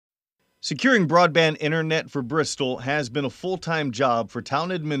Securing broadband internet for Bristol has been a full-time job for town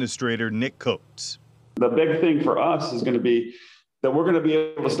administrator Nick Coates. The big thing for us is going to be that we're going to be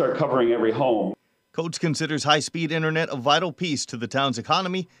able to start covering every home. Coates considers high-speed internet a vital piece to the town's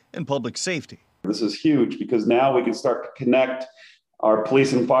economy and public safety. This is huge because now we can start to connect our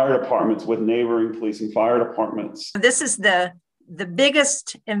police and fire departments with neighboring police and fire departments. This is the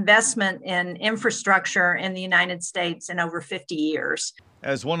biggest investment in infrastructure in the United States in over 50 years.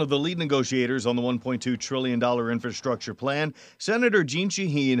 As one of the lead negotiators on the $1.2 trillion infrastructure plan, Senator Jeanne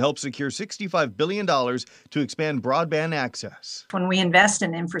Shaheen helped secure $65 billion to expand broadband access. When we invest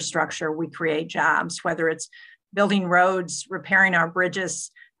in infrastructure, we create jobs, whether it's building roads, repairing our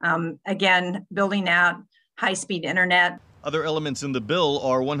bridges, again, building out high-speed internet. Other elements in the bill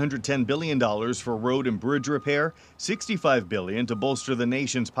are $110 billion for road and bridge repair, $65 billion to bolster the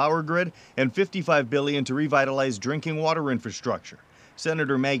nation's power grid, and $55 billion to revitalize drinking water infrastructure.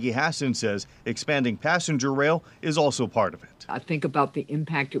 Senator Maggie Hassan says expanding passenger rail is also part of it. I think about the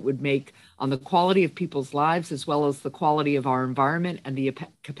impact it would make on the quality of people's lives as well as the quality of our environment and the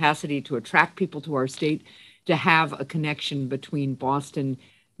capacity to attract people to our state, to have a connection between Boston,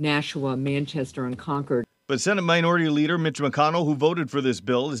 Nashua, Manchester, and Concord. But Senate Minority Leader Mitch McConnell, who voted for this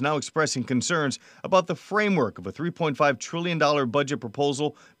bill, is now expressing concerns about the framework of a $3.5 trillion budget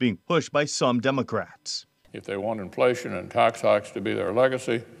proposal being pushed by some Democrats. If they want inflation and tax hikes to be their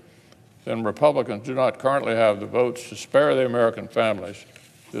legacy, then Republicans do not currently have the votes to spare the American families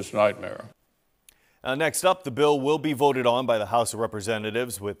this nightmare. Next up, the bill will be voted on by the House of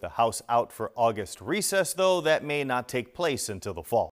Representatives. With the House out for August recess, though, that may not take place until the fall.